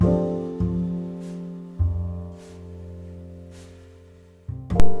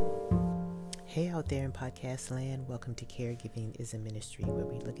Hey out there in podcast land, welcome to Caregiving is a Ministry, where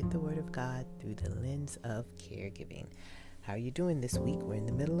we look at the Word of God through the lens of caregiving. How are you doing this week? We're in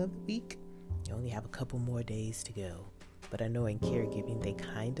the middle of the week. You only have a couple more days to go. But I know in caregiving they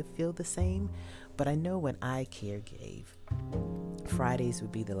kind of feel the same. But I know when I caregave, Fridays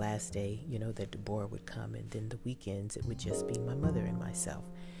would be the last day, that Deborah would come. And then the weekends, it would just be my mother and myself.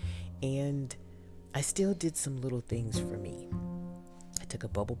 And I still did some little things for me. I took a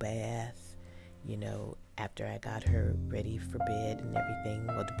bubble bath. After I got her ready for bed and everything.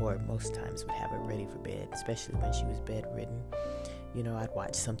 Well, Deborah most times would have her ready for bed, especially when she was bedridden. I'd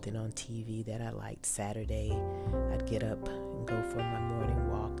watch something on TV that I liked. Saturday, I'd get up and go for my morning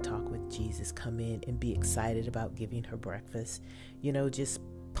walk, talk with Jesus, come in and be excited about giving her breakfast. Just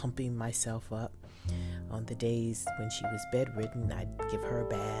pumping myself up. On the days when she was bedridden, I'd give her a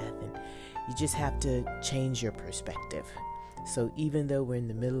bath, and you just have to change your perspective. So even though we're in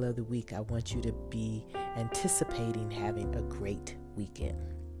the middle of the week, I want you to be anticipating having a great weekend.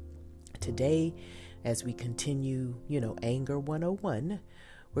 Today, as we continue, Anger 101,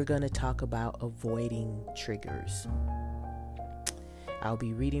 we're going to talk about avoiding triggers. I'll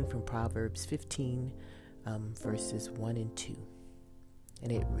be reading from Proverbs 15, verses 1 and 2.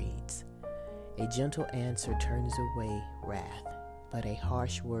 And it reads, "A gentle answer turns away wrath, but a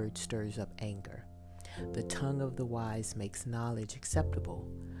harsh word stirs up anger. The tongue of the wise makes knowledge acceptable,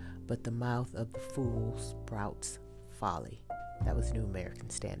 but the mouth of the fool sprouts folly." That was New American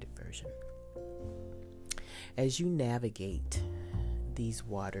Standard Version. As you navigate these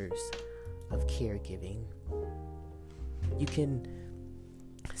waters of caregiving, you can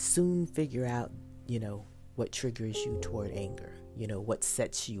soon figure out, what triggers you toward anger, what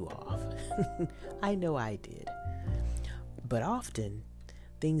sets you off. I know I did. But often,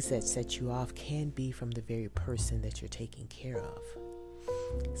 things that set you off can be from the very person that you're taking care of.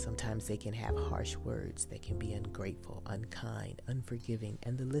 Sometimes they can have harsh words. They can be ungrateful, unkind, unforgiving,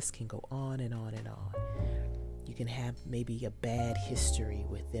 and the list can go on and on and on. You can have maybe a bad history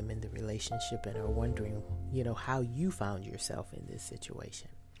with them in the relationship and are wondering, how you found yourself in this situation.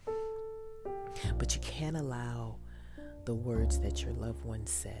 But you can't allow the words that your loved one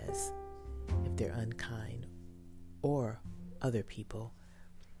says, if they're unkind or other people,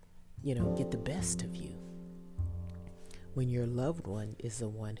 get the best of you. When your loved one is the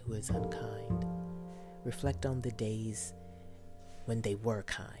one who is unkind, reflect on the days when they were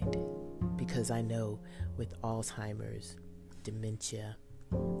kind. Because I know with Alzheimer's, dementia,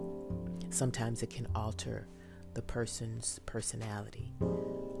 sometimes it can alter the person's personality.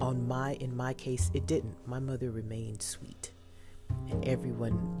 In my case, it didn't. My mother remained sweet. And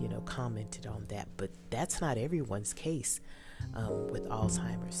everyone, commented on that. But that's not everyone's case. With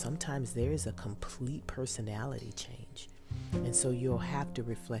Alzheimer's, sometimes there is a complete personality change. And so you'll have to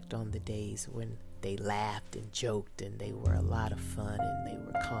reflect on the days when they laughed and joked and they were a lot of fun and they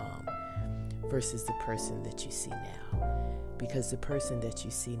were calm versus the person that you see now. Because the person that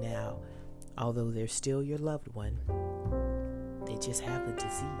you see now, although they're still your loved one, they just have a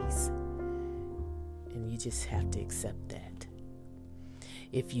disease. And you just have to accept that.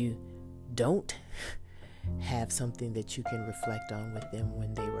 If you don't have something that you can reflect on with them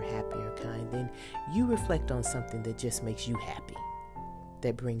when they were happy or kind, then you reflect on something that just makes you happy,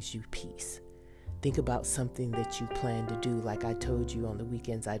 that brings you peace. Think about something that you plan to do. Like I told you on the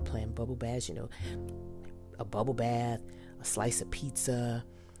weekends, I'd plan bubble baths, a bubble bath, a slice of pizza,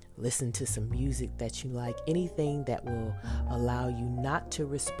 listen to some music that you like, anything that will allow you not to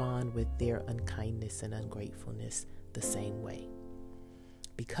respond with their unkindness and ungratefulness the same way.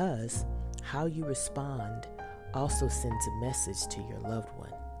 Because how you respond also sends a message to your loved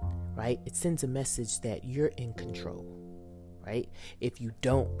one, right? It sends a message that you're in control, right? If you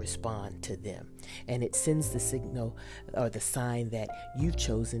don't respond to them. And it sends the signal or the sign that you've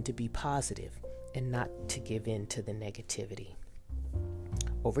chosen to be positive and not to give in to the negativity.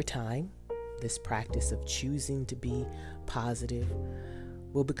 Over time, this practice of choosing to be positive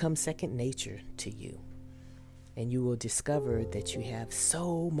will become second nature to you. And you will discover that you have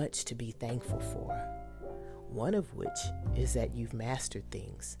so much to be thankful for. One of which is that you've mastered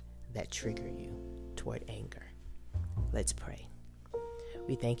things that trigger you toward anger. Let's pray.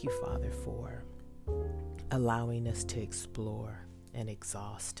 We thank you, Father, for allowing us to explore and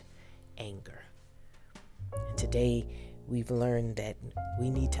exhaust anger. And today, we've learned that we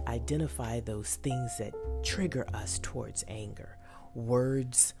need to identify those things that trigger us towards anger.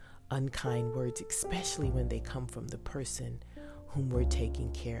 Words, unkind words, especially when they come from the person whom we're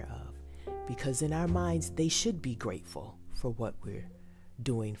taking care of. Because in our minds, they should be grateful for what we're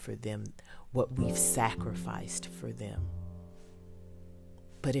doing for them, what we've sacrificed for them.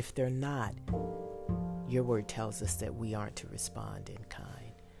 But if they're not, your word tells us that we aren't to respond in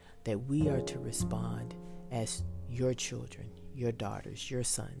kind, that we are to respond as your children, your daughters, your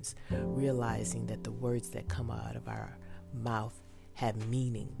sons, realizing that the words that come out of our mouth have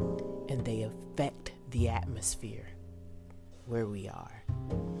meaning and they affect the atmosphere where we are.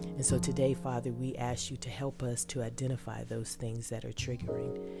 And so today, Father, we ask you to help us to identify those things that are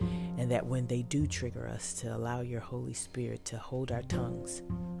triggering, and that when they do trigger us, to allow your Holy Spirit to hold our tongues,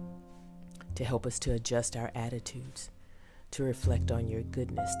 to help us to adjust our attitudes, to reflect on your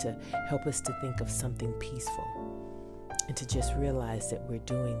goodness, to help us to think of something peaceful, and to just realize that we're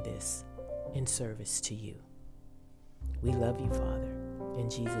doing this in service to you. We love you, Father. In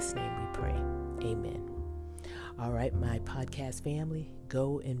Jesus' name we pray. Amen. All right, my podcast family,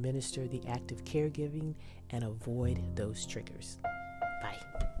 go and minister the act of caregiving and avoid those triggers. Bye.